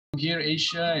here,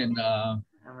 Asia, and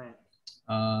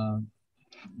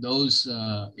those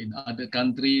in other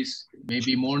countries,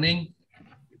 maybe morning.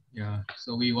 Yeah,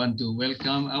 so we want to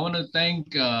welcome. I want to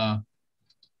thank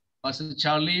Pastor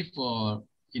Charlie for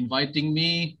inviting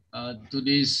me to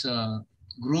this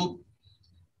group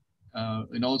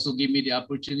and also give me the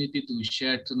opportunity to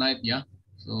share tonight. Yeah,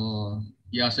 so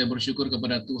ya saya bersyukur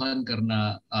kepada Tuhan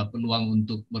karena peluang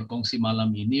untuk berkongsi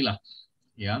malam inilah.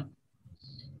 Ya.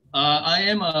 I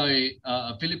am a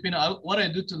Filipino. What I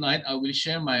do tonight, I will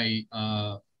share my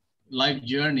life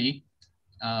journey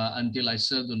until I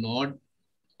serve the Lord,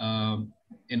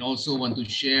 and also want to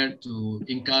share to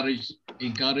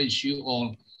encourage you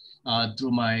all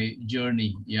through my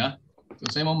journey. Ya, so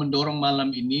saya mau mendorong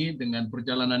malam ini dengan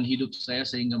perjalanan hidup saya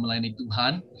sehingga melayani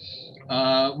Tuhan.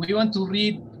 We want to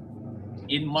read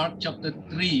in Mark chapter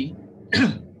 3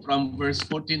 from verse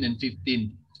 14 and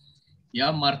 15. Ya,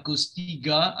 Markus 3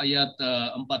 ayat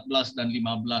 14 dan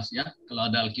 15 ya. Kalau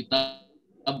ada Alkitab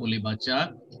boleh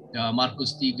baca. Ya,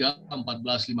 Markus 3 14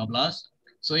 15.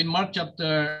 So in Mark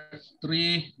chapter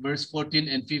 3 verse 14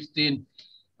 and 15,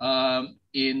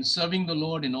 in serving the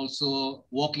Lord and also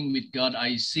walking with God,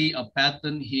 I see a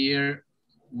pattern here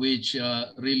which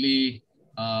really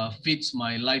fits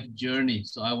my life journey.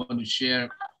 So I want to share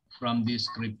from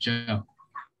this scripture.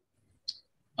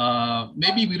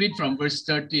 Maybe we read from verse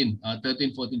 13,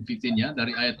 13, 14, 15 ya, dari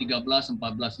ayat 13, 14,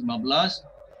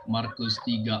 15, Markus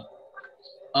 3.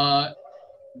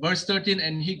 Verse 13,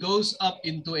 and he goes up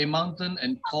into a mountain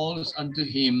and calls unto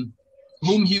him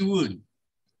whom he would,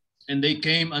 and they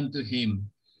came unto him.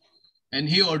 And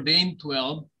he ordained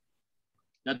 12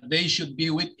 that they should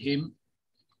be with him,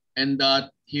 and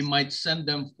that he might send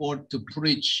them forth to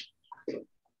preach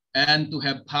and to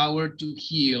have power to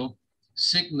heal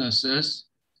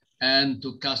sicknesses and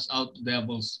to cast out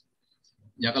devils.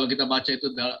 Ya, kalau kita baca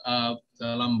itu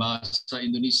dalam bahasa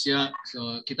Indonesia,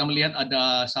 so kita melihat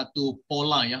ada satu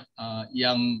pola ya,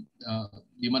 yang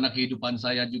di mana kehidupan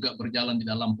saya juga berjalan di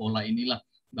dalam pola inilah,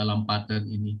 dalam pattern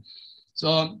ini.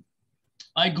 So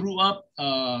I grew up,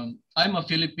 I'm a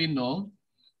Filipino,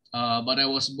 but I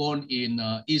was born in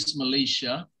East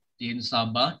Malaysia, in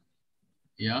Sabah.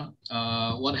 Yeah,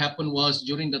 what happened was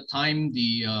during the time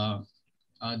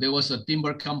there was a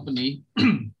timber company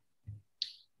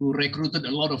who recruited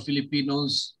a lot of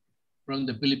Filipinos from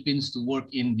the Philippines to work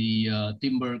in the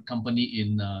timber company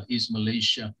in East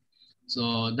Malaysia.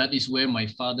 So that is where my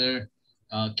father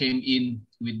came in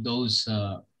with those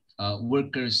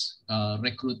workers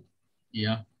recruit.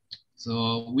 Yeah.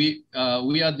 So we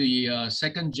are the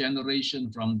second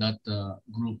generation from that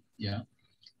group. Yeah.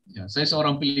 Ya, saya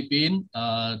seorang Filipin,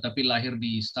 tapi lahir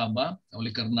di Sabah.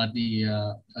 Oleh karena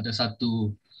ada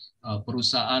satu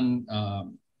perusahaan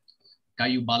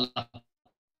kayu balak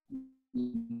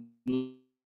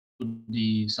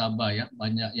di Sabah ya,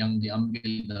 banyak yang diambil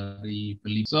dari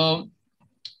Filipina. So,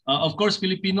 of course,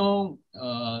 Filipino,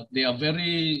 they are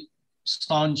very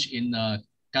staunch in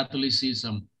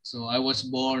Catholicism. So I was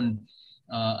born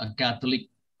a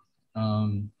Catholic,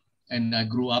 and I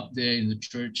grew up there in the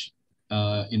church.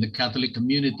 In the Catholic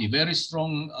community, very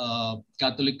strong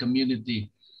Catholic community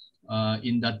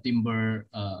in that timber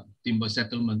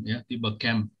settlement, yeah, timber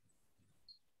camp.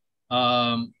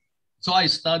 So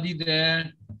I studied there.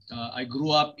 I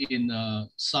grew up in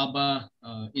Sabah,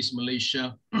 East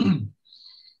Malaysia,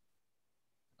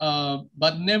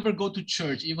 but never go to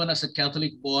church. Even as a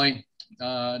Catholic boy,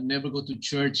 never go to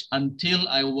church until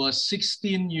I was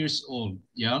 16 years old.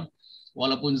 Yeah.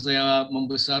 Walaupun saya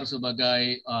membesar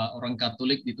sebagai orang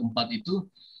Katolik di tempat itu,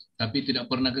 tapi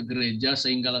tidak pernah ke gereja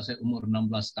sehingga saya umur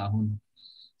 16 tahun.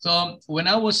 So when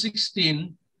I was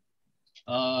 16,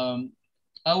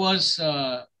 I was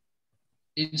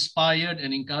inspired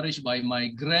and encouraged by my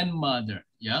grandmother.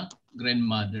 Yeah,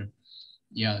 grandmother.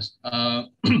 Yes,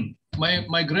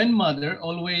 my grandmother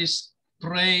always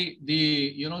pray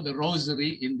the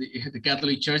rosary in the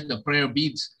Catholic Church, the prayer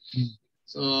beads.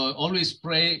 So always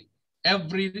pray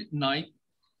every night,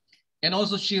 and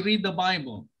also she read the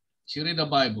Bible. She read the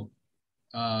Bible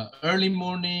early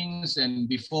mornings and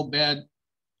before bed.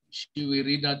 She will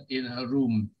read that in her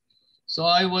room. So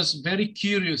I was very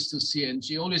curious to see, and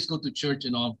she always go to church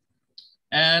and all.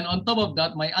 And on top of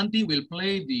that, my auntie will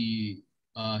play the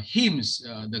hymns,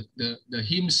 the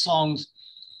hymn songs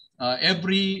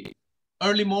every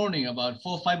early morning about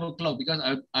 4 or 5 o'clock, because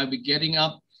I'll be getting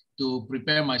up to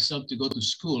prepare myself to go to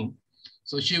school.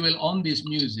 So she will on this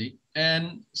music,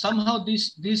 and somehow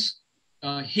these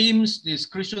hymns, these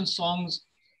Christian songs,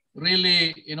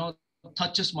 really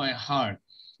touches my heart.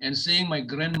 And seeing my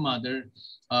grandmother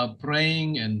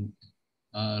praying and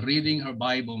reading her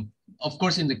Bible, of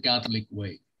course in the Catholic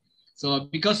way. So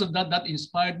because of that, that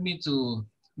inspired me to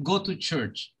go to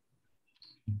church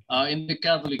in the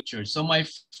Catholic Church. So my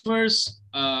first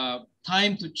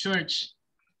time to church,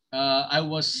 I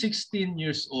was 16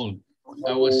 years old.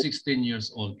 I was 16 years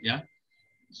old, yeah.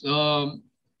 So,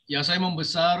 ya saya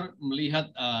membesar melihat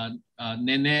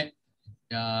nenek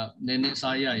nenek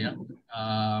saya ya,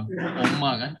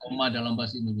 oma kan, oma dalam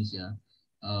bahasa Indonesia.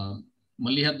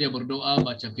 Melihat dia berdoa,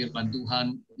 baca firman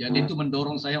Tuhan, jadi itu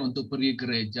mendorong saya untuk pergi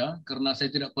gereja karena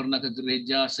saya tidak pernah ke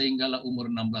gereja sehinggalah umur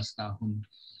 16 tahun.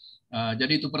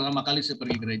 Jadi itu pertama kali saya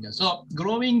pergi gereja. So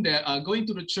growing there, going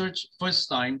to the church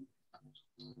first time,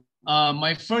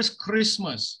 my first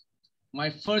Christmas,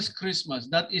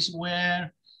 that is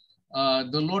where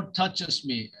the Lord touches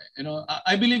me. You know,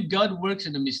 I believe God works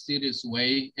in a mysterious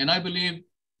way, and I believe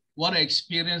what I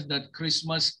experienced that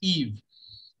Christmas Eve.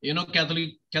 You know,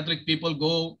 Catholic people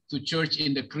go to church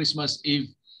in the Christmas Eve.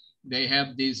 They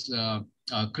have this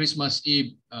Christmas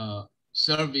Eve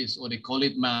service, or they call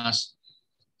it Mass.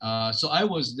 So I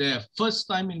was there first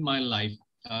time in my life,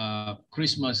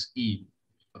 Christmas Eve,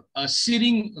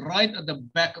 sitting right at the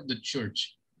back of the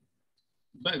church,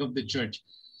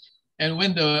 And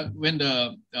when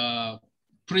the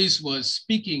priest was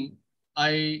speaking,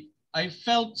 I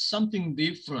felt something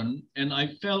different, and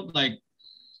I felt like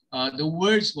the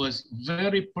words was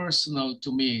very personal to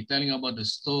me, telling about the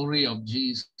story of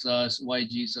Jesus, why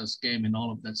Jesus came, and all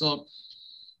of that. So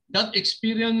that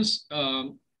experience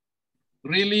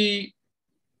really,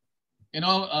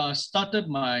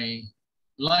 started my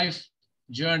life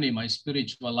journey, my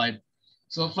spiritual life.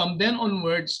 So from then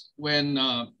onwards, when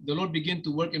the Lord began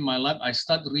to work in my life, I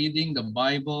started reading the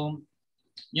Bible.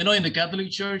 You know, in the Catholic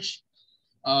Church,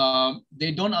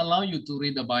 they don't allow you to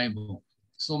read the Bible.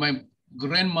 So my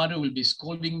grandmother will be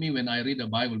scolding me when I read the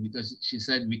Bible because she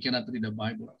said we cannot read the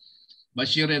Bible. But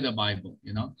she read the Bible,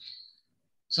 you know.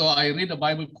 So I read the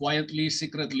Bible quietly,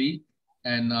 secretly,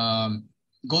 and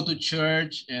go to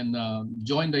church and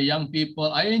join the young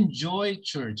people. I enjoy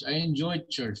church.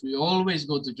 We always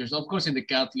go to church, of course, in the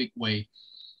Catholic way,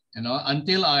 you know,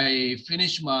 until I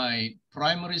finish my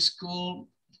primary school,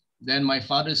 then my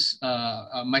father's,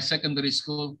 my secondary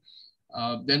school.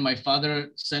 Then my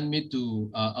father sent me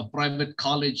to a private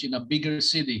college in a bigger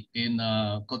city in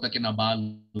Kota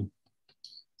Kinabalu.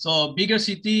 So bigger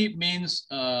city means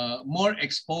more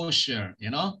exposure, you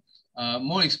know,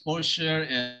 more exposure.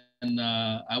 And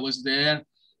I was there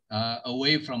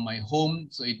away from my home.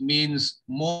 So it means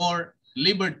more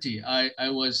liberty. I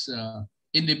was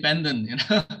independent, you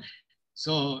know.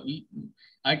 So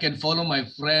I can follow my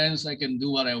friends. I can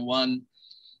do what I want.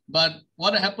 But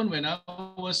what happened when I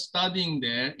was studying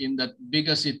there in that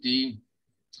bigger city,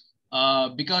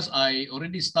 because I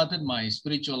already started my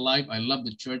spiritual life, I love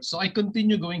the church. So I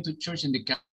continue going to church in the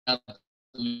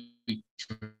Catholic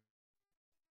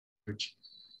Church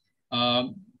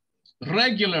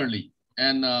regularly.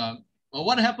 And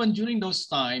what happened during those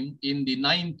time in the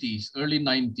 90s, early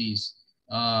 90s,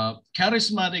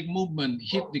 charismatic movement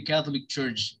hit the Catholic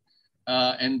Church,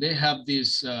 and they have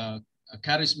this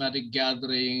charismatic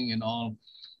gathering and all.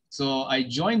 So I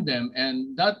joined them,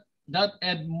 and that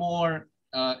add more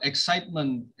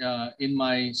excitement in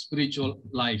my spiritual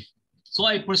life. So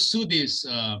I pursue this,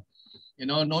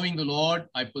 knowing the Lord.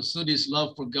 I pursue this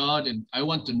love for God, and I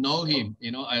want to know Him.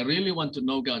 You know, I really want to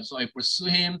know God. So I pursue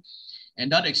Him,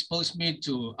 and that exposed me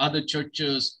to other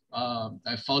churches.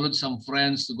 I followed some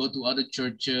friends to go to other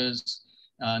churches,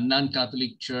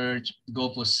 non-Catholic church,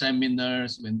 go for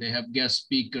seminars when they have guest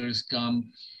speakers come,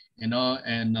 you know,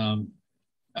 and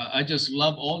I just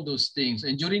love all those things.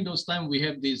 And during those time, we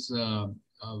have this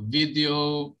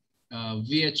video,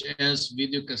 VHS,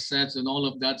 video cassettes and all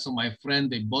of that. So my friend,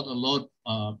 they bought a lot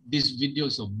these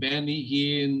videos of Benny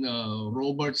Hinn,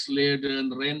 Robert Sladen,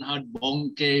 Reinhard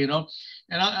Bonnke, you know.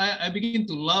 And I begin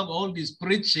to love all this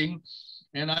preaching.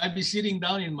 And I'd be sitting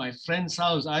down in my friend's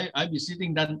house. I'd be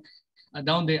sitting down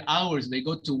their hours. They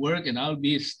go to work and I'll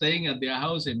be staying at their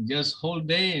house and just whole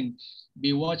day and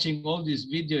be watching all this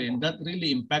video. And that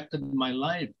really impacted my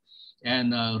life.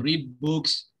 And read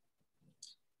books.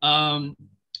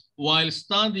 While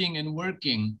studying and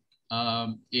working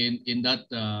in that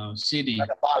city.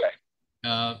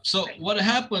 So what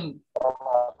happened,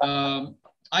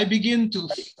 I begin to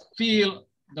feel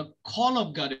the call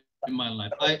of God in my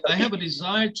life. I have a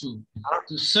desire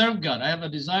to serve God. I have a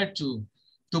desire to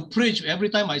preach. Every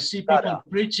time I see people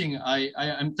preaching,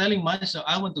 I'm telling myself,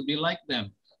 I want to be like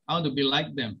them. I want to be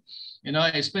like them. You know,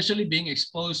 especially being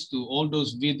exposed to all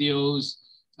those videos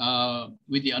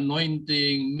with the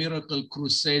anointing, miracle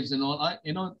crusades and all.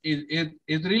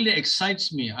 It really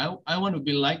excites me. I want to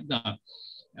be like that.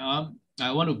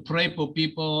 I want to pray for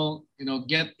people,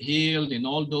 get healed in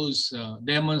all those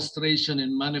demonstration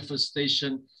and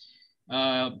manifestation.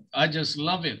 I just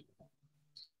love it.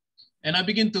 And I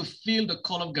begin to feel the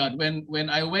call of God. When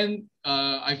I went,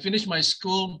 I finished my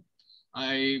school.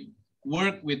 I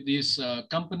worked with this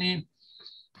company.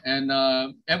 And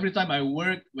every time I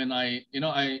work,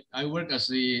 I work as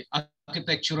the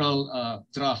architectural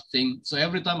drafting. So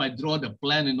every time I draw the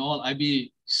plan and all, I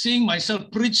be seeing myself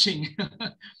preaching.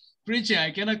 Preaching, I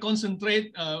cannot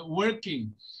concentrate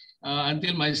working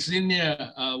until my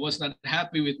senior was not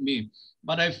happy with me.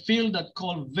 But I feel that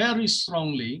call very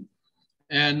strongly.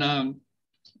 And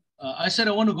I said,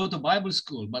 I want to go to Bible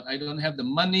school, but I don't have the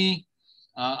money.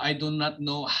 I do not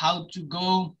know how to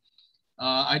go.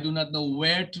 I do not know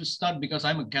where to start because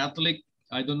I'm a Catholic.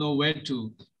 I don't know where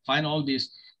to find all this.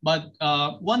 But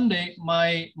one day,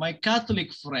 my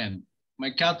Catholic friend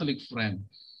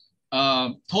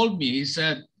told me, he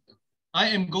said, I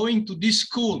am going to this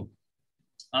school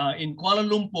in Kuala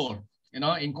Lumpur,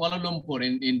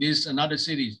 in this another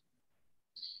city.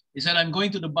 He said, I'm going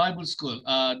to the Bible school.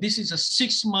 This is a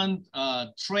 6-month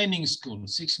training school,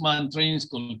 6-month training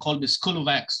school called the School of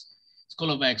Acts.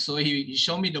 So he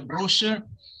showed me the brochure,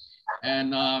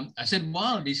 and I said,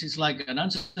 wow, this is like an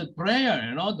answered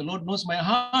prayer. The Lord knows my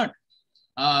heart.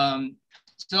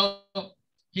 So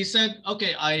he said,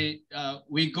 okay,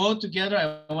 we go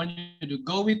together. I want you to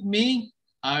go with me.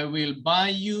 I will buy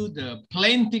you the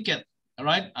plane ticket. All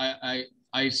right.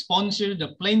 I sponsor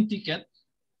the plane ticket,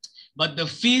 but the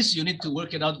fees, you need to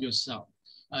work it out yourself.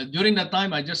 During that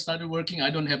time, I just started working. I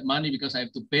don't have money because I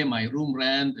have to pay my room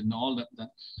rent and all that.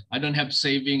 I don't have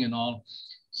saving and all.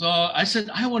 So I said,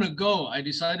 I want to go. I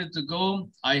decided to go.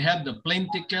 I have the plane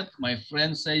ticket. My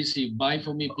friend says he buy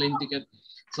for me plane ticket.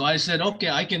 So I said, okay,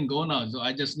 I can go now. So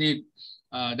I just need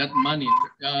that money.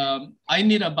 I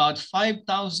need about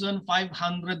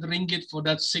 5,500 ringgit for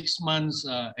that 6 months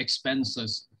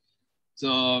expenses.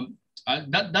 So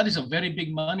that is a very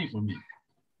big money for me.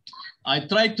 I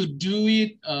tried to do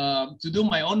it, to do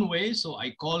my own way. So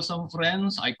I called some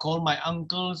friends, I called my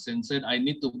uncles and said, I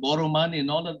need to borrow money and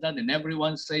all of that. And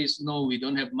everyone says, no, we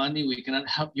don't have money. We cannot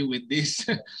help you with this.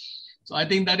 So I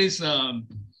think that is a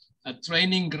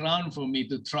training ground for me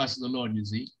to trust the Lord, you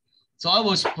see. So I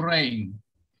was praying.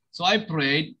 So I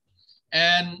prayed,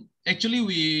 and actually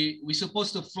we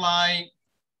supposed to fly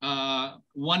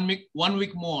 1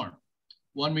 week more.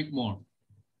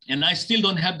 And I still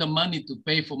don't have the money to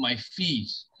pay for my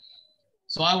fees.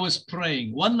 So I was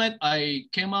praying. One night I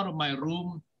came out of my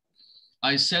room.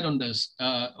 I sat on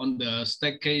the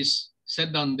staircase,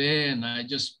 sat down there, and I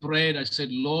just prayed. I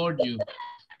said, Lord,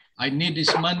 I need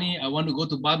this money. I want to go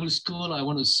to Bible school. I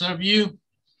want to serve you.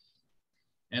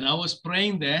 And I was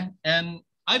praying there, and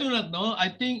I do not know.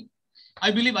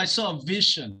 I believe I saw a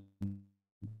vision.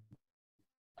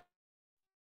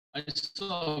 I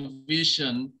saw a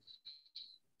vision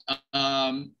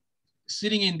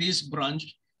sitting in this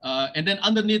branch, and then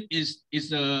underneath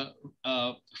is a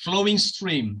flowing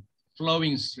stream.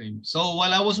 So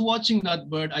while I was watching that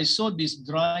bird, I saw this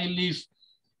dry leaf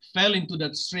fell into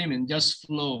that stream and just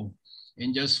flow.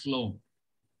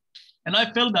 And I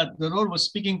felt that the Lord was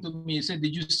speaking to me. He said,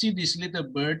 did you see this little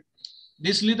bird?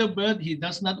 This little bird, he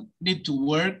does not need to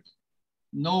work,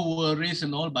 no worries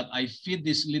and all, but I feed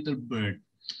this little bird.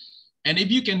 And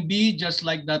if you can be just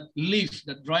like that leaf,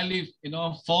 that dry leaf,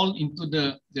 fall into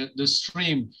the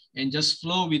stream and just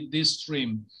flow with this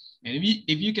stream. And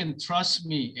if you can trust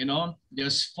me,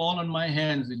 just fall on my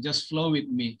hands and just flow with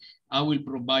me, I will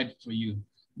provide for you.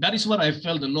 That is what I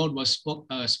felt the Lord was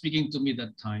speaking to me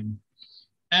that time.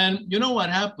 And you know what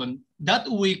happened? That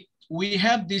week, we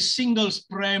have this singles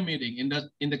prayer meeting in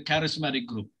the charismatic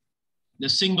group, the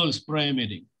singles prayer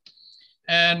meeting.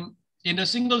 And in the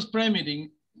singles prayer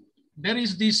meeting, there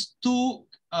is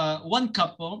one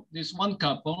couple,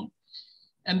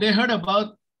 and they heard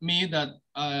about me that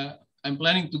I'm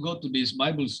planning to go to this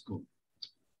Bible school.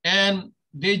 And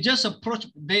they just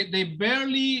approached, they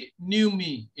barely knew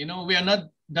me. We are not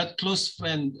that close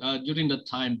friend during that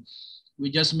time. We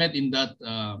just met in that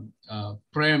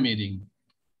prayer meeting.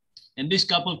 And this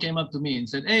couple came up to me and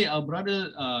said, hey, our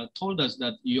brother told us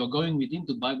that you're going with him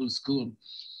to Bible school.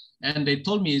 And they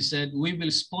told me, he said, we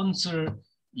will sponsor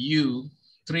you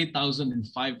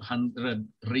 3,500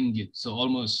 ringgit. So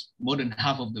almost more than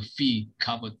half of the fee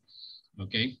covered.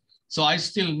 Okay. So I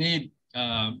still need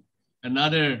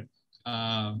another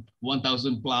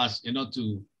 1,000 plus,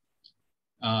 to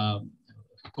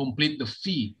complete the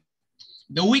fee.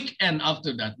 The weekend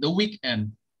after that,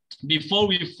 before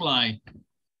we fly,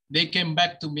 they came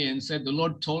back to me and said, the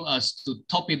Lord told us to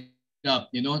top it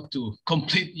up, to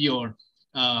complete your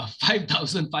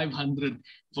 5,500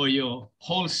 for your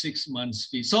whole 6 months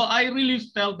fee. So I really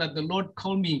felt that the Lord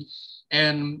called me,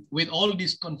 and with all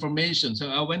this confirmation, so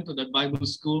I went to that Bible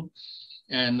school,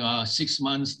 and 6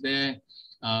 months there,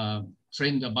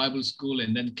 trained the Bible school,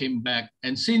 and then came back.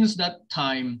 And since that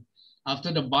time,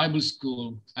 after the Bible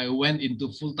school, I went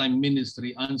into full-time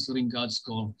ministry, answering God's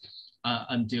call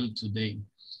until today.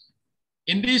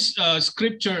 In this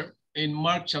scripture in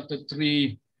Mark chapter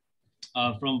 3,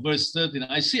 from verse 13,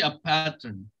 I see a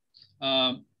pattern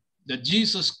that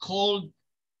Jesus called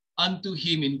unto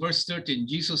him. In verse 13,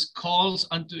 Jesus calls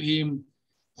unto him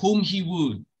whom he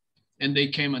would, and they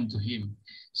came unto him.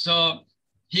 So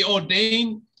he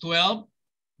ordained 12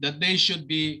 that they should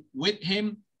be with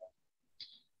him,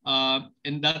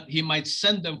 and that he might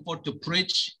send them forth to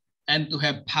preach and to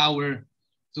have power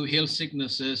to heal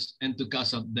sicknesses and to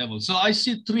cast out devils. So I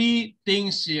see three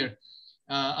things here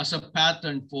as a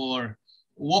pattern for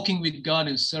walking with God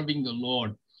and serving the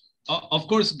Lord. Of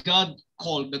course, God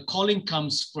called. The calling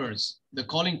comes first. The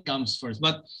calling comes first.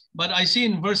 But I see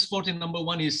in verse 14, number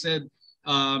 1, he said,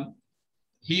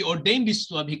 he ordained this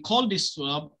 12. He called this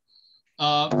 12.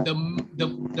 The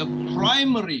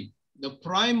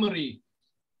primary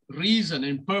reason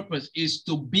and purpose is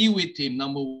to be with him.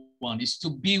 Number 1 is to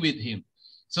be with him.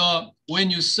 So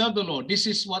when you serve the Lord, this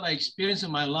is what I experienced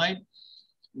in my life.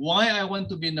 Why I want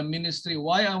to be in the ministry,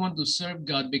 why I want to serve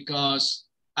God, because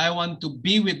I want to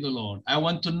be with the Lord. I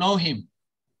want to know him.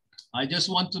 I just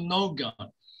want to know God.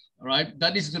 All right.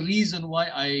 That is the reason why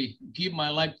I give my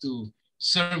life to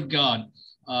serve God,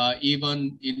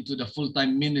 even into the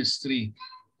full-time ministry.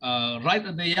 Right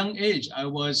at the young age, I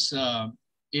was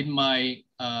in my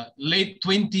late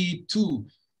 22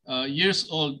 years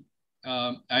old.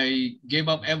 I gave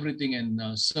up everything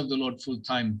and served the Lord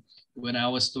full-time when I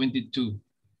was 22.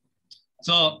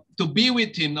 So to be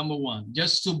with him, number 1,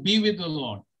 just to be with the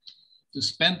Lord, to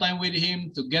spend time with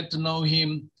him, to get to know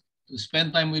him, to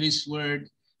spend time with his word,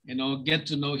 get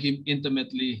to know him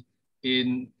intimately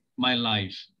in my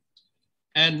life.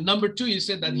 And number 2, he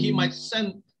said that he might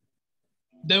send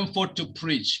them forth to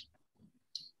preach.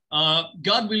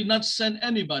 God will not send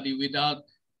anybody without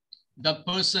that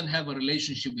person have a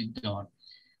relationship with God.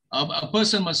 A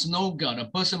person must know God. A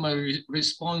person must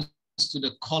respond to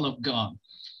the call of God.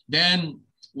 Then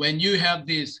when you have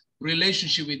this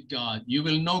relationship with God, you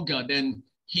will know God, then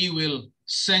he will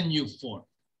send you forth.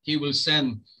 He will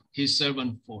send his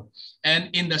servant forth. And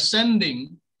in the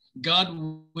sending, God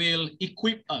will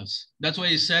equip us. That's why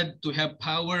he said to have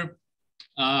power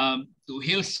to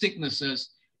heal sicknesses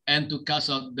and to cast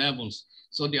out devils.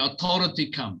 So the authority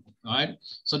comes, right?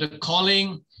 So the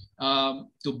calling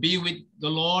to be with the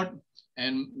Lord,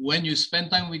 and when you spend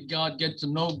time with God, get to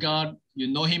know God, you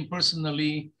know him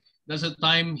personally, that's the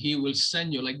time he will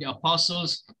send you. Like the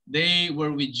apostles, they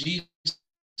were with Jesus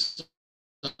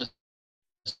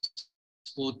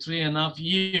for 3.5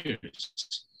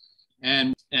 years.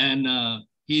 And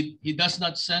he does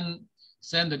not send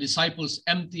the disciples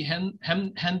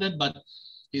empty-handed, but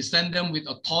he sent them with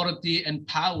authority and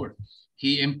power.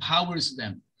 He empowers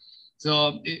them.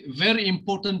 So very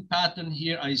important pattern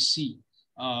here I see.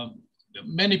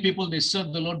 Many people, they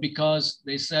serve the Lord because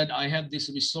they said, I have these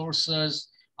resources,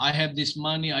 I have this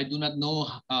money, I do not know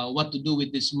what to do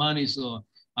with this money, so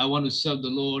I want to serve the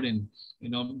Lord. And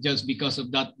just because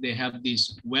of that, they have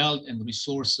this wealth and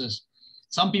resources.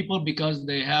 Some people, because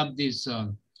they have this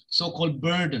so-called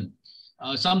burden,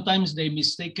 sometimes they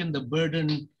mistaken the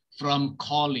burden from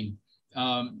calling.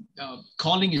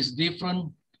 Calling is different,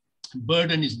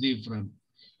 burden is different.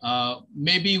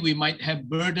 Maybe we might have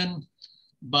burden,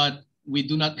 but we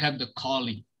do not have the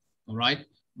calling, all right?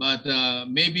 But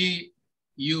maybe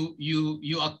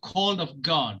you are called of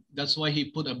God. That's why he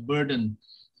put a burden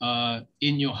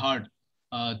in your heart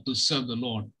to serve the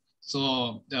Lord.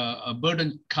 So a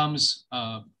burden comes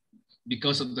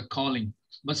because of the calling.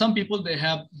 But some people, they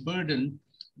have burden,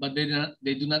 but they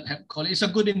do not have calling. It's a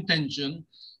good intention.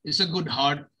 It's a good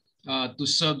heart to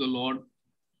serve the Lord.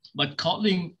 But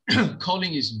calling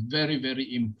is very,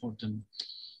 very important.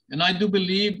 And I do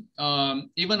believe,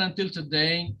 even until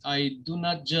today, I do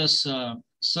not just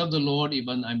serve the Lord,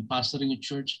 even I'm pastoring a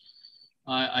church.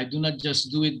 I do not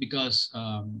just do it because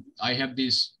I have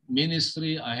this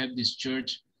ministry, I have this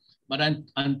church. But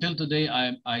until today,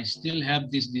 I still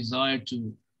have this desire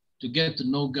to get to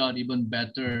know God even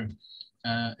better,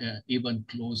 even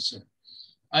closer.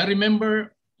 I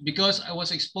remember, because I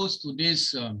was exposed to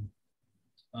this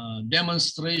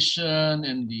demonstration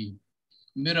and the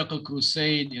Miracle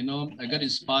Crusade, I got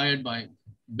inspired by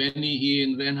Benny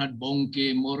Hinn, Reinhard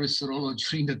Bonnke, Morris Rollo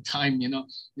during the time,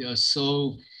 they are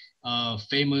so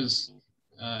famous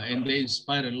and they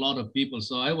inspired a lot of people.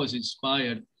 So I was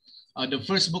inspired. The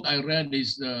first book I read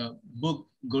is the book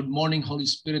Good Morning, Holy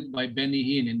Spirit by Benny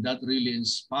Hinn, and that really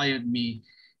inspired me,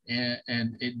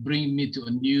 and it bring me to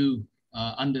a new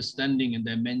understanding and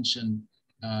dimension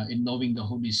in knowing the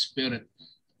Holy Spirit.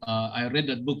 I read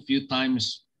that book a few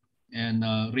times and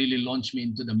really launched me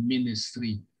into the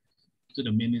ministry,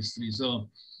 So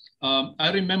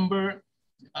I remember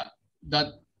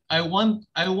that I want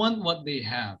what they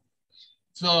have.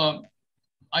 So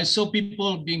I saw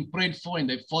people being prayed for and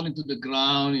they fall into the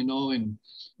ground, and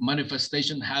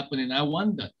manifestation happen. And I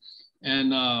want that.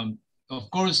 And of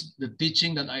course, the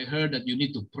teaching that I heard that you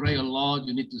need to pray a lot,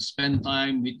 you need to spend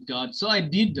time with God. So I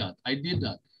did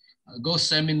that. Go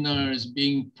seminars,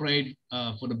 being prayed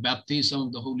for the baptism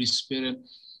of the Holy Spirit,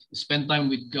 spend time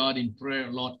with God in prayer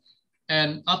a lot.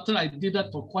 And after I did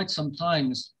that for quite some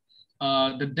time,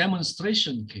 the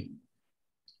demonstration came.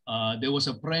 There was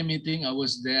a prayer meeting. I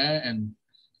was there and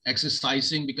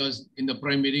exercising, because in the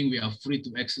prayer meeting we are free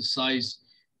to exercise,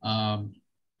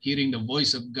 hearing the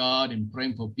voice of God and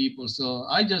praying for people. So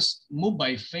I just moved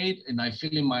by faith, and I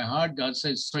feel in my heart God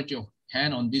says, stretch your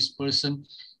hand on this person.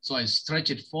 So I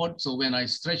stretch it forth. So when I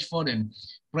stretch forth and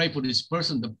pray for this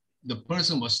person, the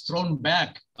person was thrown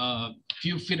back a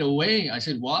few feet away. I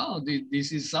said, wow,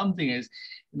 this is something.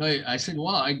 I said,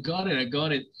 wow, I got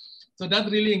it. So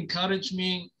that really encouraged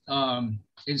me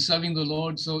in serving the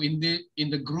Lord. So in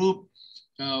the group,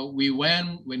 we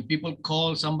went when people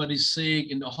call somebody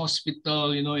sick in the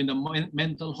hospital, in the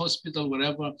mental hospital,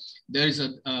 wherever there is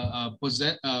a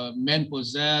man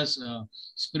possessed,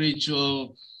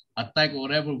 spiritual attack,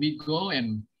 whatever, we go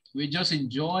and we just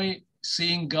enjoy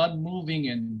seeing God moving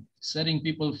and setting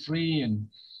people free, and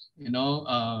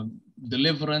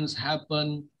deliverance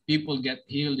happen, people get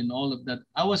healed, and all of that.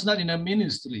 I was not in a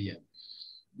ministry yet,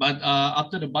 but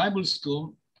after the Bible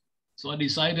school, so I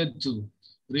decided to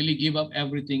really give up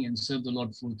everything and serve the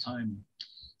Lord full time.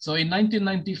 So in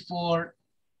 1994,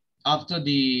 after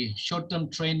the short-term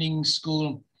training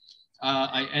school,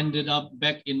 I ended up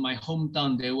back in my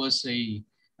hometown. There was a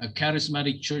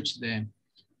charismatic church there.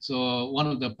 So one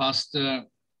of the pastor,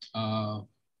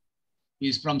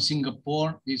 he's from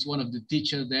Singapore. He's one of the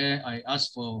teachers there. I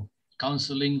asked for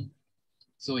counseling.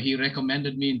 So he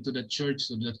recommended me into the church.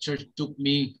 So the church took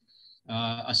me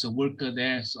as a worker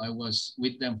there. So I was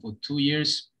with them for 2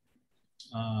 years,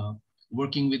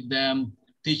 working with them,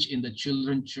 teach in the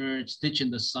children's church, teach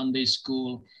in the Sunday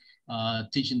school,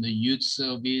 teach in the youth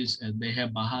service. And they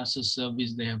have Bahasa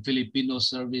service, they have Filipino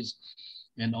service,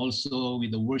 and also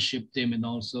with the worship team. And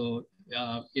also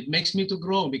it makes me to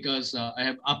grow, because I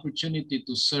have opportunity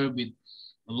to serve with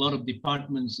a lot of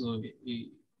departments. So it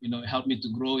helped me to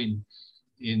grow in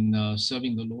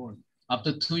serving the Lord.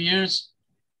 After 2 years,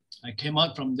 I came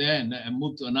out from there and I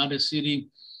moved to another city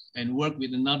and worked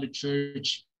with another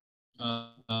church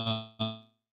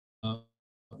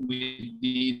with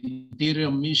the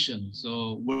interior mission.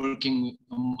 So working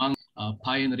among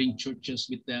pioneering churches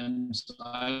with them. So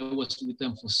I was with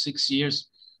them for 6 years,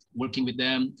 working with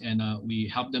them, and we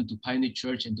helped them to pioneer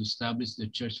church and to establish the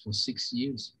church for 6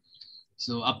 years.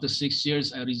 So after 6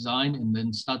 years, I resigned and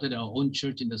then started our own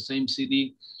church in the same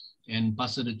city and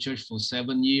pastored the church for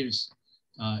 7 years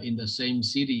in the same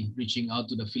city, reaching out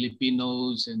to the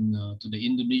Filipinos and to the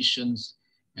Indonesians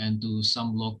and to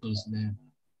some locals there.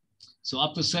 So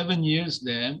after 7 years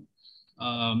there,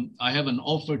 I have an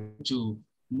offer to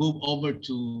move over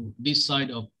to this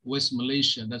side of West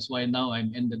Malaysia. That's why now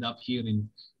I'm ended up here in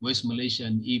West Malaysia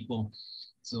and Ipoh.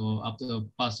 So after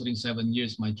pastoring 7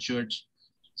 years, my church.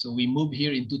 So we moved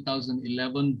here in 2011,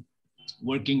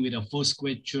 working with a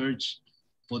Foursquare church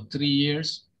for 3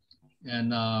 years.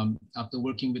 And after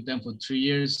working with them for 3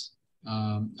 years,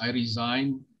 I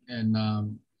resigned. And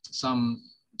some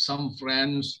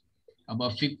friends,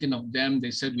 about 15 of them, they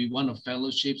said, we want a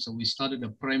fellowship. So we started a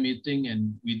prayer meeting,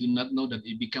 and we do not know that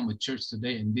it became a church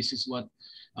today. And this is what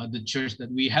the church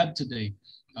that we have today.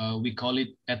 We call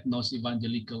it Ethnos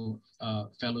Evangelical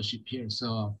Fellowship here.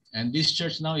 So, and this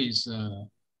church now is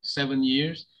 7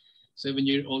 years,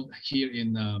 7-year-old here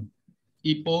in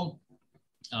Ipoh.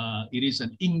 It is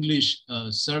an English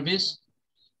service,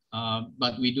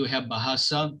 but we do have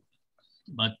Bahasa,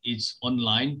 but it's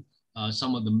online.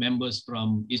 Some of the members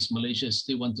from East Malaysia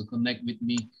still want to connect with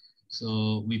me,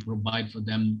 so we provide for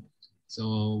them.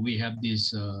 So we have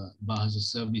this Bahasa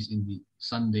service in the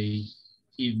Sunday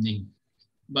evening.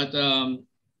 But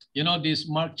this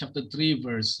Mark chapter 3,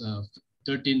 verse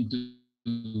 13 to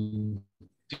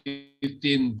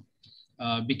 15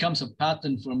 becomes a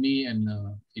pattern for me, and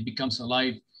it becomes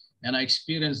alive. And I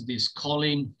experience this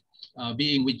calling,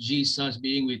 being with Jesus,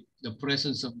 being with the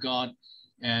presence of God.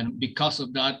 And because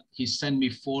of that, he sent me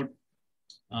forth,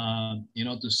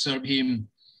 to serve him.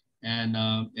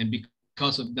 And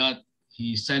because of that,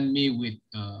 he sent me with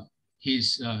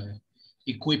his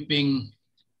equipping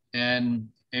and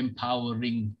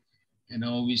empowering.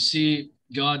 We see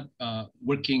God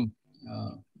working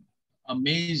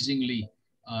amazingly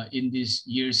in these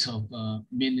years of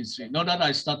ministry. Not that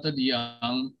I started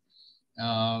young.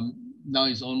 Now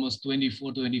it's almost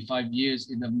 24, 25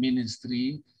 years in the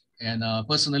ministry. And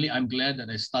personally, I'm glad that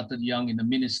I started young in the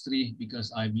ministry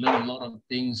because I've learned a lot of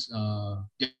things,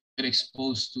 get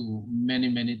exposed to many,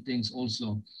 many things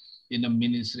also in the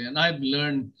ministry. And I've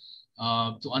learned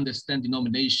to understand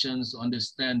denominations, to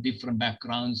understand different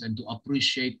backgrounds, and to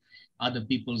appreciate other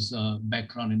people's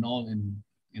background and all, and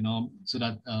so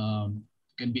that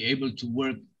can be able to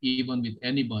work even with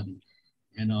anybody.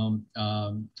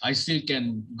 I still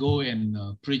can go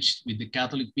and preach with the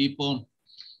Catholic people.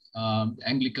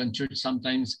 Anglican Church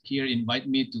sometimes here invite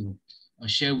me to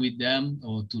share with them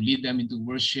or to lead them into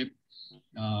worship.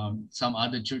 Some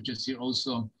other churches here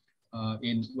also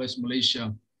in West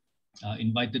Malaysia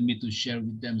invited me to share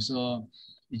with them. So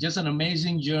it's just an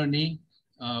amazing journey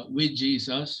with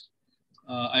Jesus.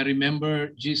 I remember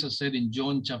Jesus said in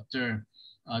John chapter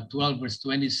 12, verse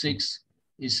 26,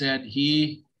 he said,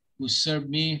 "He who served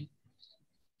me,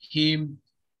 him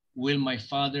will my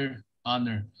Father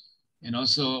honor." And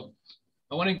also,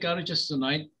 I want to encourage us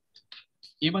tonight,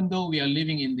 even though we are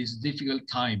living in this difficult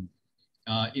time,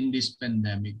 in this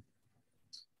pandemic,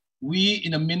 we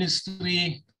in the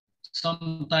ministry,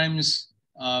 sometimes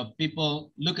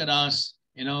people look at us,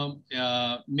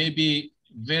 maybe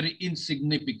very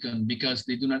insignificant because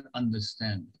they do not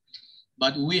understand.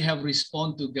 But we have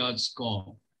responded to God's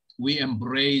call. We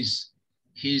embrace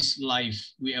his life.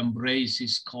 We embrace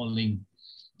his calling.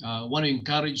 I want to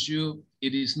encourage you.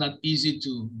 It is not easy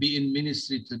to be in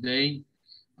ministry today.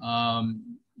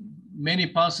 Many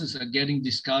pastors are getting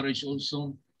discouraged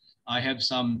also. I have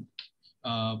some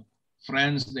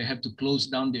friends, they have to close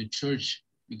down their church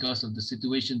because of the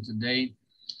situation today.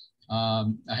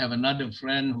 I have another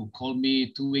friend who called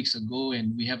me 2 weeks ago,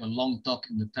 and we have a long talk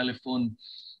in the telephone.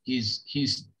 He's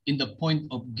in the point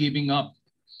of giving up,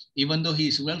 even though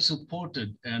he's well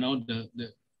supported.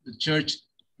 The church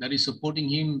that is supporting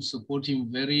him support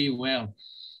him very well,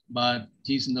 but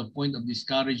he's in the point of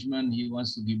discouragement. He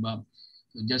wants to give up.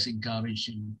 So just encourage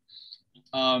him.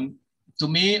 To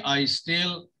me, I'm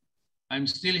still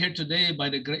here today by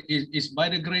the grace. It's by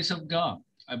the grace of God.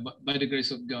 By the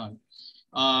grace of God.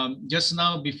 Just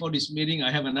now before this meeting,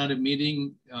 I have another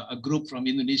meeting. A group from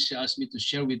Indonesia asked me to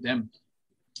share with them.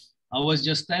 I was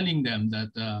just telling them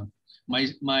that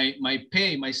my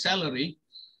pay, my salary,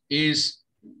 is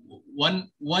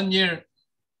one year,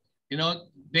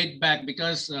 date back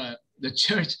because the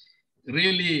church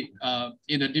really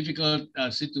in a difficult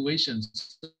situation.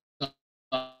 So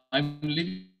I'm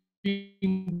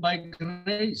living by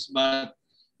grace, but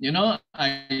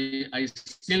I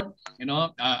still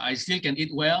I still can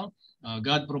eat well.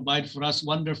 God provides for us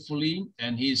wonderfully,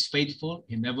 and He is faithful.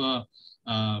 He never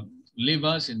leave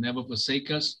us, He never forsake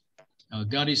us.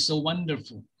 God is so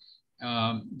wonderful.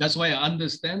 That's why I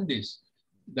understand this,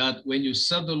 that when you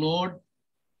serve the Lord,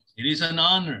 it is an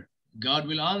honor. God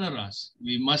will honor us.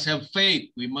 We must have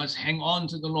faith. We must hang on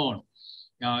to the Lord,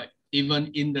 even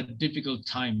in the difficult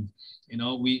time.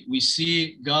 We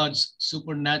see God's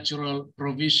supernatural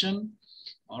provision.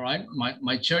 All right,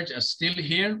 my church is still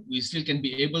here. We still can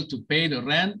be able to pay the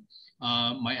rent.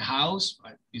 My house,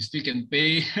 we still can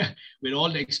pay with all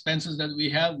the expenses that we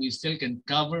have. We still can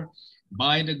cover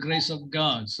by the grace of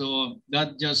God. So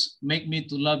that just make me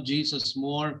to love Jesus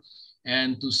more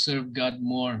and to serve God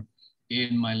more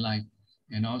in my life.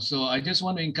 So I just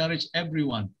want to encourage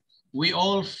everyone. We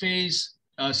all face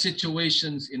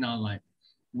situations in our life.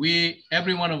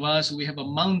 Every one of us, we have a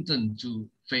mountain to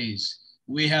face.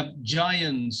 We have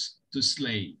giants to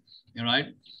slay, all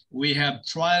right? We have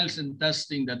trials and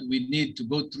testing that we need to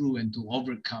go through and to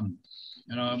overcome.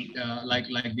 Like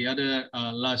the other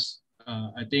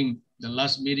I think the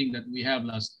last meeting that we have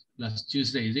last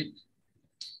Tuesday, is it?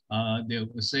 They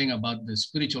were saying about the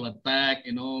spiritual attack,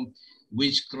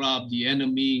 witchcraft, the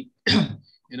enemy,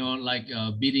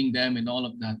 beating them and all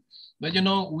of that. But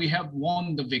we have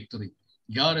won the victory.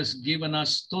 God has given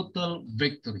us total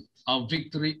victory. Our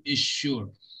victory is sure.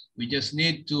 We just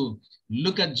need to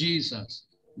look at Jesus.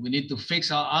 We need to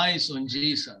fix our eyes on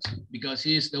Jesus, because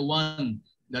He is the one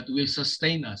that will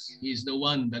sustain us. He is the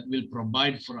one that will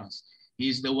provide for us. He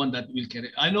is the one that will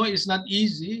carry. I know it's not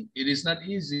easy. It is not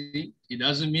easy. It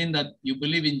doesn't mean that you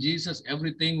believe in Jesus,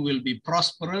 everything will be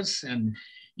prosperous and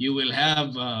you will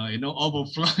have,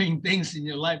 overflowing things in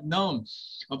your life. No,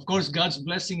 of course, God's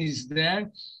blessing is there,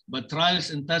 but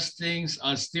trials and testings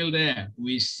are still there.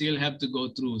 We still have to go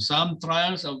through. Some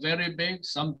trials are very big.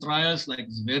 Some trials, like,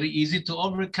 it's very easy to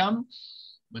overcome,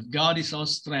 but God is our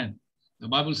strength. The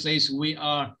Bible says we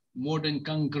are more than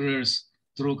conquerors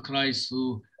through Christ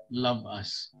who loved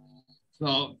us.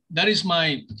 So that is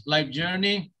my life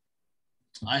journey.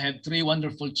 I have 3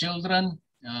 wonderful children.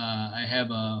 I have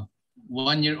a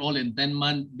 1-year-old and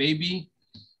 10-month baby.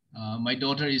 My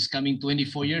daughter is coming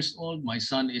 24 years old. My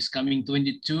son is coming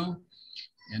 22.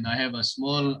 And I have a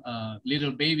small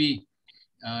little baby.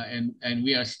 And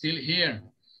we are still here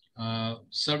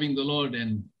serving the Lord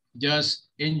and just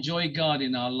enjoy God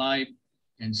in our life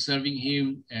and serving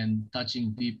Him and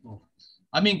touching people.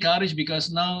 I'm encouraged because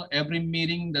now every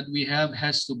meeting that we have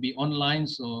has to be online.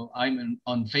 So I'm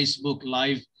on Facebook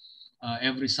Live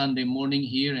every Sunday morning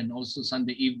here and also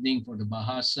Sunday evening for the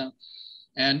Bahasa.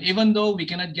 And even though we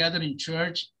cannot gather in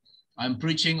church, I'm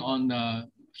preaching on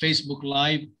Facebook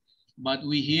Live, but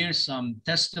we hear some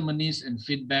testimonies and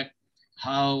feedback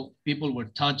how people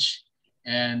were touched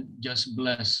and just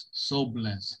blessed, so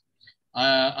blessed.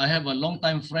 I have a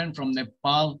longtime friend from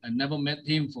Nepal. I never met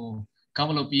him for a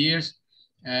couple of years.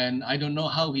 And I don't know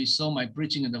how he saw my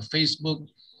preaching on the Facebook.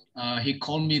 He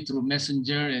called me through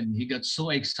Messenger and he got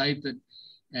so excited.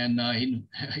 And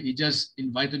he just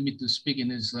invited me to speak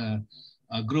in his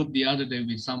group the other day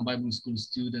with some Bible school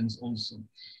students also.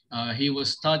 He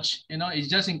was touched. It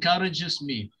just encourages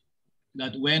me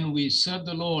that when we serve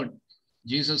the Lord,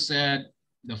 Jesus said,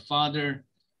 the Father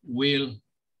will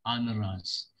honor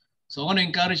us. So I want to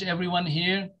encourage everyone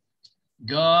here.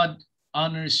 God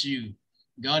honors you.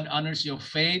 God honors your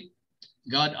faith.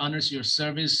 God honors your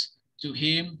service to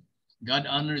Him. God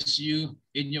honors you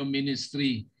in your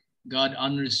ministry. God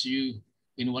honors you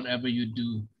in whatever you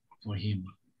do for Him.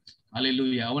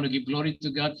 Hallelujah. I want to give glory to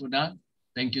God for that.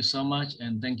 Thank you so much.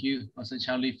 And thank you, Pastor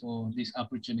Charlie, for this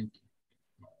opportunity.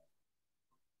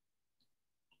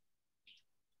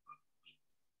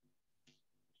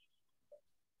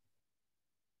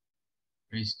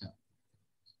 Praise God.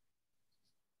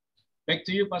 Back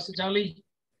to you, Pastor Charlie.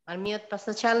 Unmute,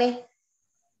 Pastor Charlie.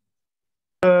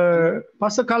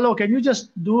 Pastor Carlo, can you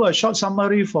just do a short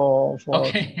summary for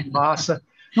Bahasa?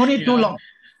 No need too long.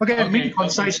 Okay, make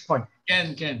concise point.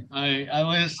 Can. I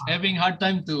was having hard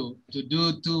time to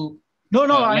do two. No,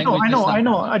 I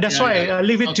know. That's why I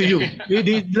leave it to you.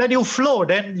 Let you flow,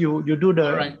 then you do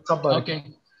the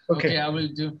summary. Okay, I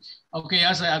will do. Okay,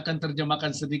 saya akan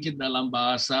terjemahkan sedikit dalam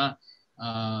bahasa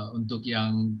untuk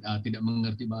yang tidak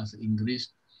mengerti bahasa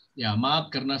Inggris. Ya, maaf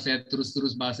karena saya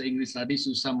terus-terus bahasa Inggris tadi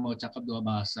susah mau cakap 2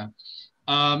 bahasa.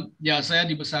 Ya, saya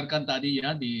dibesarkan tadi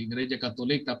ya di gereja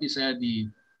Katolik, tapi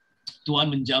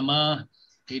Tuhan menjamah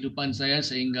kehidupan saya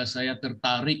sehingga saya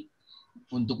tertarik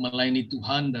untuk melayani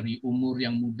Tuhan dari umur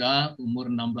yang muda, umur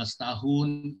 16 tahun.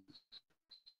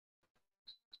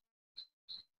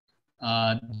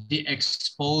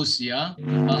 Diekspos ya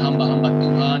hamba-hamba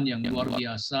Tuhan yang luar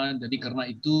biasa. Jadi karena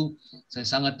itu saya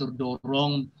sangat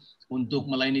terdorong untuk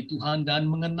melayani Tuhan dan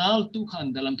mengenal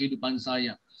Tuhan dalam kehidupan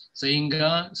saya.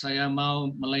 Sehingga saya mau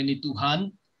melayani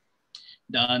Tuhan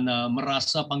dan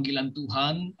merasa panggilan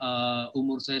Tuhan.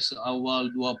 Umur saya seawal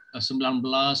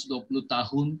 19-20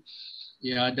 tahun.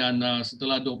 Ya, dan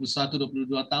setelah 21-22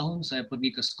 tahun saya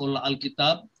pergi ke sekolah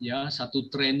Alkitab, ya,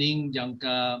 satu training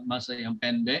jangka masa yang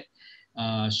pendek,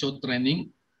 short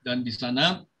training. Dan di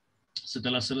sana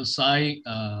setelah selesai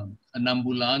 6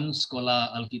 bulan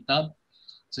sekolah Alkitab,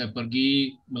 saya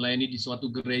pergi melayani di suatu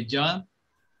gereja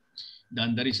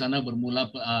dan dari sana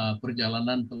bermula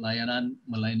perjalanan pelayanan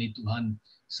melayani Tuhan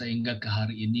sehingga ke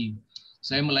hari ini.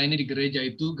 Saya melayani di gereja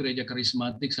itu, gereja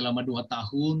karismatik selama 2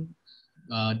 tahun,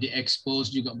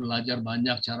 diekspos juga belajar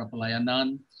banyak cara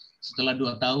pelayanan. Setelah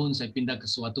 2 tahun saya pindah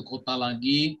ke suatu kota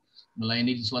lagi,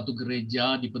 melayani di suatu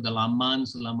gereja di pedalaman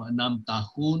selama 6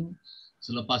 tahun.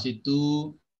 Selepas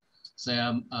itu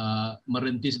saya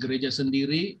merintis gereja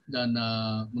sendiri dan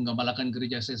menggembalakan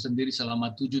gereja saya sendiri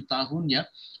selama 7 tahun ya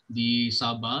di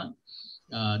Sabah.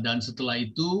 Dan setelah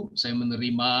itu saya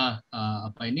menerima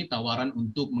tawaran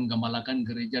untuk menggembalakan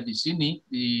gereja di sini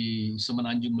di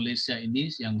Semenanjung Malaysia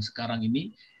ini yang sekarang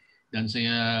ini, dan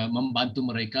saya membantu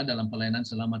mereka dalam pelayanan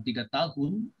selama 3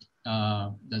 tahun.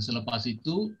 Dan selepas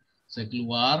itu saya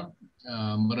keluar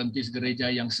merintis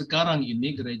gereja yang sekarang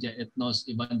ini, gereja Ethnos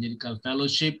Evangelical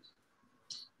Fellowship.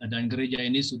 Dan gereja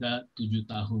ini sudah 7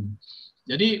 tahun.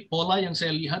 Jadi pola yang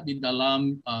saya lihat di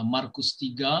dalam Markus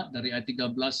 3 dari ayat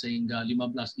 13 sehingga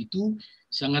 15 itu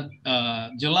sangat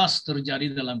jelas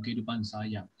terjadi dalam kehidupan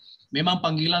saya. Memang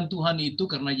panggilan Tuhan itu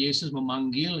karena Yesus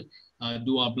memanggil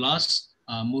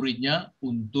muridnya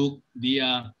untuk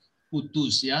dia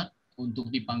utus ya, untuk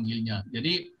dipanggilnya.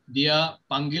 Jadi dia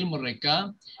panggil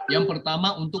mereka yang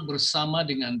pertama untuk bersama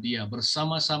dengan dia,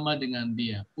 bersama-sama dengan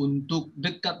dia, untuk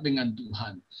dekat dengan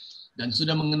Tuhan. Dan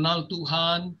sudah mengenal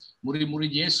Tuhan,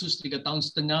 murid-murid Yesus 3,5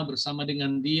 tahun bersama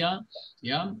dengan dia,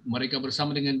 ya, mereka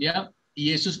bersama dengan dia,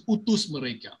 Yesus utus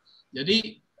mereka.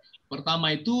 Jadi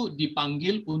pertama itu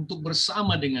dipanggil untuk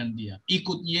bersama dengan dia,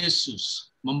 ikut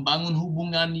Yesus, membangun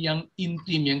hubungan yang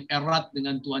intim, yang erat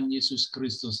dengan Tuhan Yesus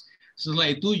Kristus.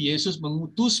 Setelah itu Yesus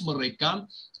mengutus mereka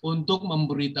untuk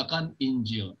memberitakan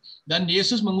Injil. Dan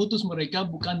Yesus mengutus mereka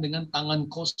bukan dengan tangan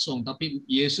kosong, tapi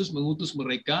Yesus mengutus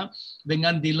mereka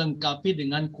dengan dilengkapi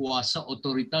dengan kuasa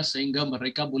otoritas sehingga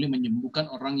mereka boleh menyembuhkan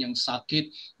orang yang sakit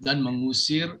dan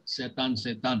mengusir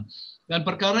setan-setan. Dan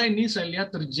perkara ini saya lihat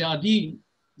terjadi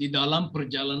di dalam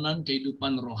perjalanan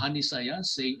kehidupan rohani saya,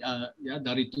 ya,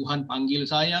 dari Tuhan panggil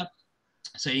saya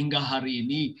sehingga hari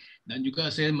ini, dan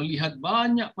juga saya melihat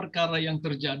banyak perkara yang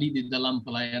terjadi di dalam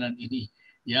pelayanan ini.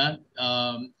 Ya,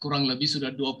 kurang lebih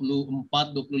sudah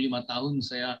 24-25 tahun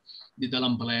saya di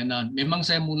dalam pelayanan. Memang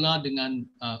saya mula dengan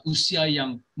usia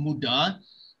yang muda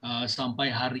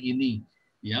sampai hari ini,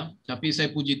 ya. Tapi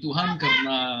saya puji Tuhan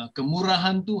karena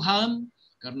kemurahan Tuhan,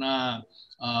 karena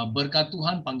berkat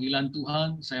Tuhan, panggilan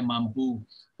Tuhan, saya mampu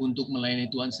untuk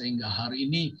melayani Tuhan sehingga hari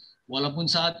ini. Walaupun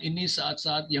saat ini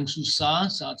saat-saat yang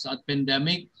susah, saat-saat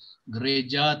pandemik,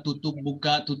 gereja tutup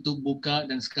buka,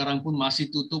 dan sekarang pun masih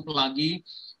tutup lagi.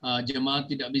 Jemaat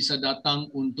tidak bisa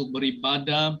datang untuk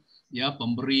beribadah, ya,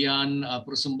 pemberian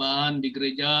persembahan di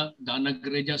gereja, dana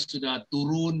gereja sudah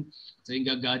turun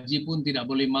sehingga gaji pun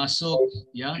tidak boleh masuk,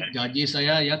 ya. Gaji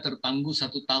saya ya tertangguh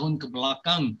 1 tahun ke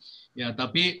belakang, ya.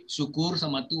 Tapi syukur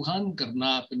sama Tuhan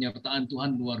karena penyertaan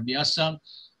Tuhan luar biasa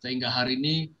sehingga hari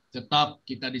ini tetap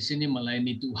kita di sini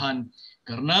melayani Tuhan.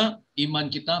 Karena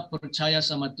iman kita percaya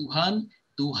sama Tuhan,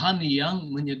 Tuhan yang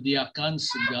menyediakan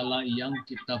segala yang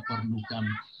kita perlukan.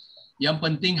 Yang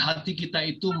penting hati kita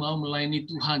itu mau melayani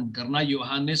Tuhan. Karena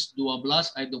Yohanes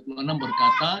 12 ayat 26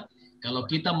 berkata, kalau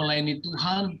kita melayani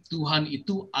Tuhan, Tuhan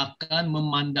itu akan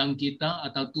memandang kita,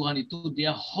 atau Tuhan itu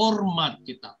dia hormat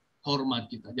kita. Hormat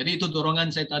kita. Jadi itu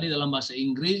dorongan saya tadi dalam bahasa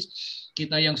Inggris.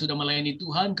 Kita yang sudah melayani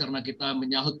Tuhan karena kita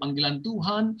menyahut panggilan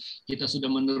Tuhan, kita sudah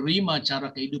menerima cara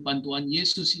kehidupan Tuhan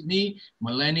Yesus ini,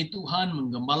 melayani Tuhan,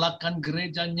 menggembalakan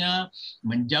gerejanya,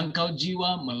 menjangkau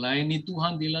jiwa, melayani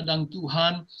Tuhan di ladang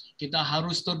Tuhan. Kita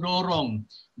harus terdorong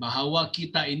bahwa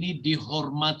kita ini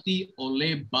dihormati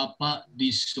oleh Bapa di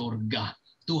surga.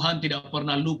 Tuhan tidak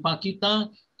pernah lupa kita,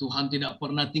 Tuhan tidak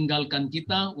pernah tinggalkan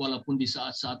kita walaupun di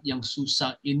saat-saat yang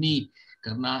susah ini.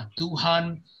 Karena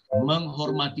Tuhan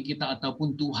menghormati kita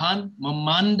ataupun Tuhan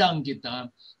memandang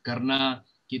kita karena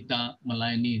kita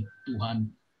melayani Tuhan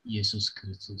Yesus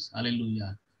Kristus.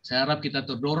 Haleluya. Saya harap kita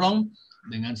terdorong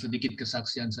dengan sedikit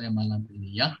kesaksian saya malam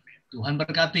ini, ya. Tuhan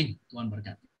berkati, Tuhan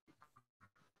berkati.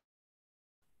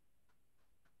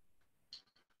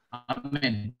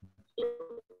 Amin.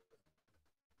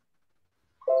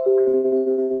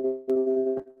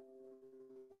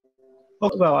 Oh,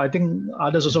 well, I think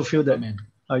others also feel that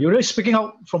you're really speaking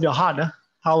out from your heart,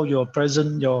 how your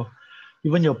present,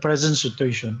 even your present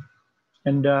situation,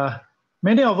 and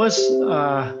many of us,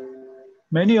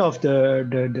 many of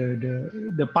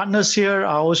the partners here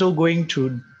are also going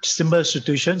through similar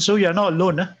situations. So you're not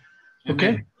alone,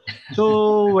 okay?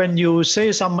 So when you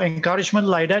say some encouragement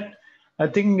like that, I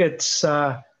think it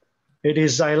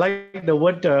is. I like the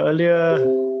word earlier,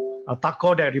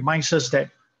 Tako, that reminds us that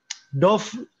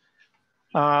Dove.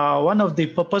 One of the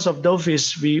purpose of Dove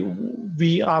is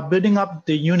we are building up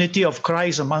the unity of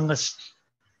Christ among us,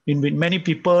 with many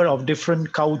people of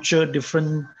different culture,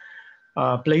 different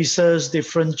places,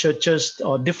 different churches,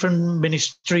 or different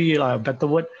ministry. Better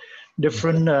word,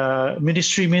 different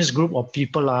ministry means group of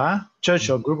people, church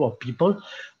or group of people,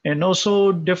 and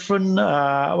also different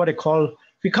what they call.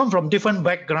 We come from different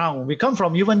background. We come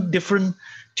from even different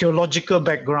theological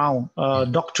background,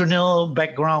 doctrinal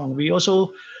background. We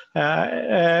also.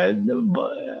 But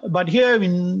here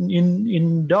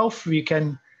in Dove, we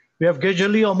have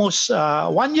gradually almost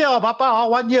 1 year, Papa,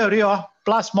 1 year,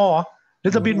 plus more,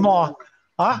 little bit more,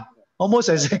 almost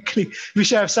exactly. We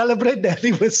should have celebrated the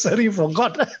anniversary.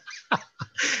 Forgot.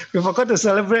 We forgot to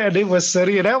celebrate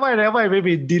anniversary. Never mind,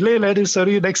 maybe delay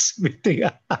anniversary next meeting.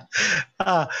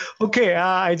 Okay,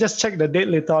 I just checked the date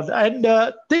later on. And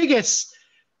the thing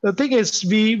is,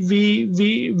 we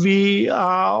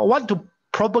want to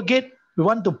propagate, we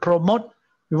want to promote,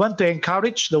 we want to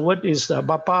encourage. The word is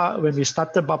Bapa. When we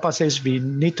started, Bapa says we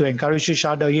need to encourage each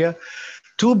other here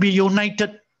to be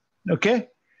united. Okay,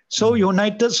 So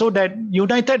united, so that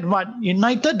united what?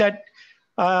 United that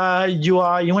you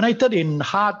are united in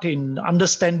heart, in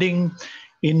understanding,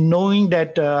 in knowing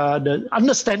that the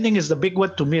understanding is the big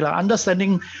word to me,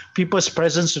 understanding people's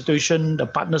present situation, the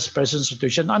partner's present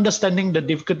situation, understanding the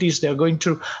difficulties they're going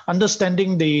through,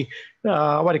 understanding the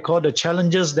what I call the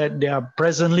challenges that they are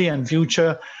presently and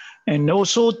future, and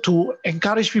also to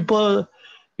encourage people.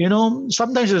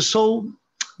 Sometimes it's so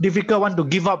difficult one to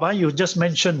give up. You just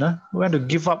mentioned want to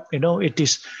give up. It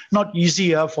is not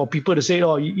easy for people to say,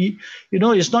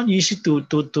 it's not easy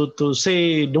to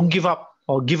say don't give up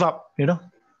or give up.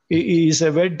 It is a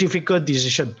very difficult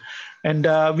decision, and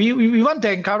we want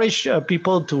to encourage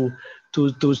people to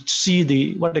see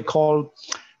the what they call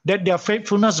that their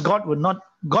faithfulness.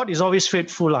 God is always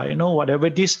faithful, whatever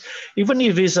it is, even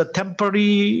if it's a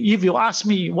temporary. If you ask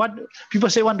me what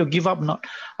people say want to give up, not,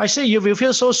 I say if you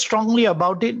feel so strongly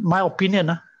about it, my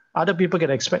opinion, other people can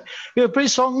expect. If you feel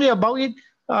strongly about it,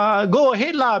 go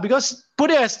ahead, because put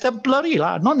it as temporary,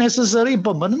 not necessarily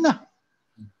permanent.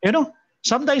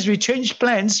 Sometimes we change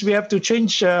plans. We have to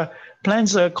change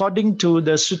plans according to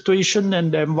the situation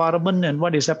and the environment and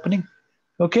what is happening.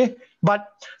 Okay, but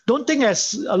don't think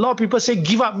as a lot of people say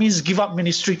give up means give up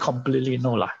ministry completely.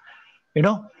 No lah,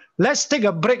 let's take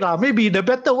a break lah. Maybe the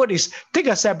better word is take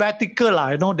a sabbatical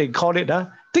lah. They call it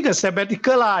take a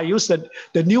sabbatical lah. Use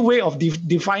the new way of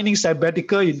defining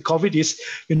sabbatical in COVID is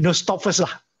stop first lah.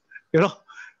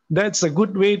 That's a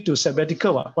good way to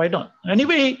sabbatical. Why not?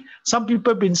 Anyway, some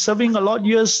people have been serving a lot of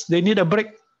years. They need a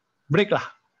break lah.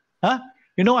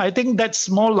 I think that's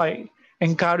more like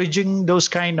encouraging those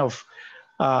kind of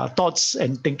thoughts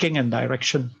and thinking and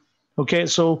direction. Okay,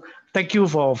 so thank you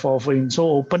for being so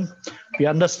open. We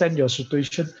understand your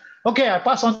situation. Okay, I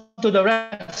pass on to the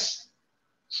rest.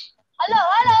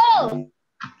 Hello.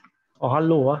 Oh,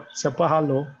 hello. Siapa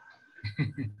hello?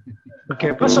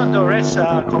 Okay, pass on the rest.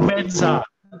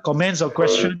 Comments or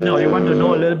questions, or you want to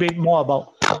know a little bit more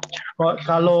about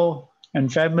Carlo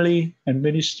and family and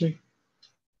ministry?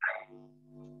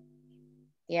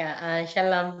 Yeah,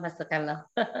 shalom, Pastor Carlo.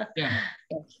 Yeah.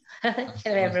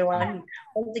 Hello, everyone.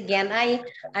 Once again, I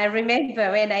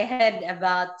remember when I heard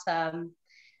about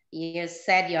you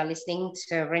said you're listening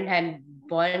to Reinhard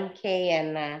Bonnke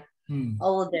and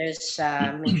all those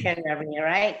missionary,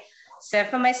 right? So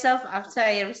for myself, after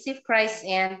I received Christ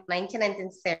in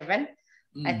 1997,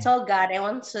 I told God I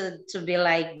want to be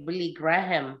like Billy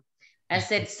Graham. I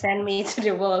said, send me to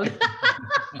the world.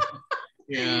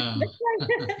 Yeah.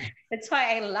 That's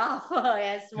why I laugh.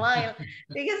 I smile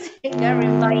because God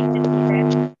reminded me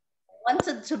that I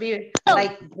wanted to be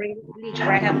like Billy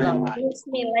Graham, Lord. Use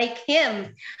me like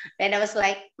him. And I was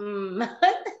like, and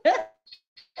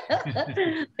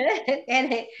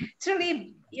it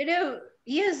truly,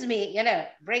 use me,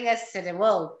 bring us to the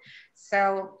world.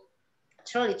 So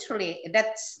truly,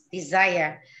 that's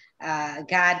desire.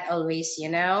 God always, he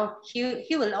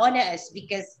will honor us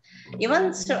because he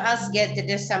wants to us get to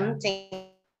do something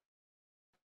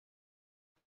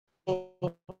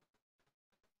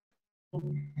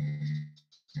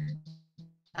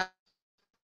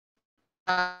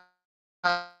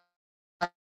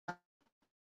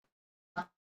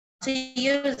to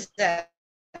use that.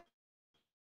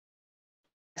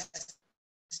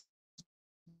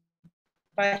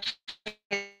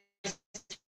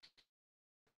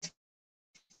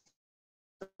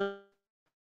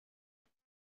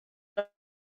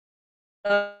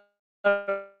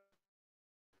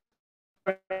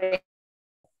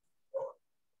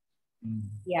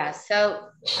 Yeah, so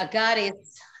God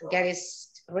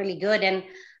is really good, and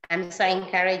I'm so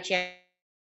encouraged.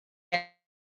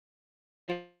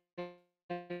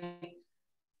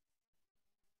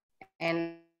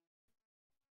 And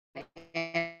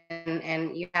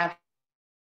you have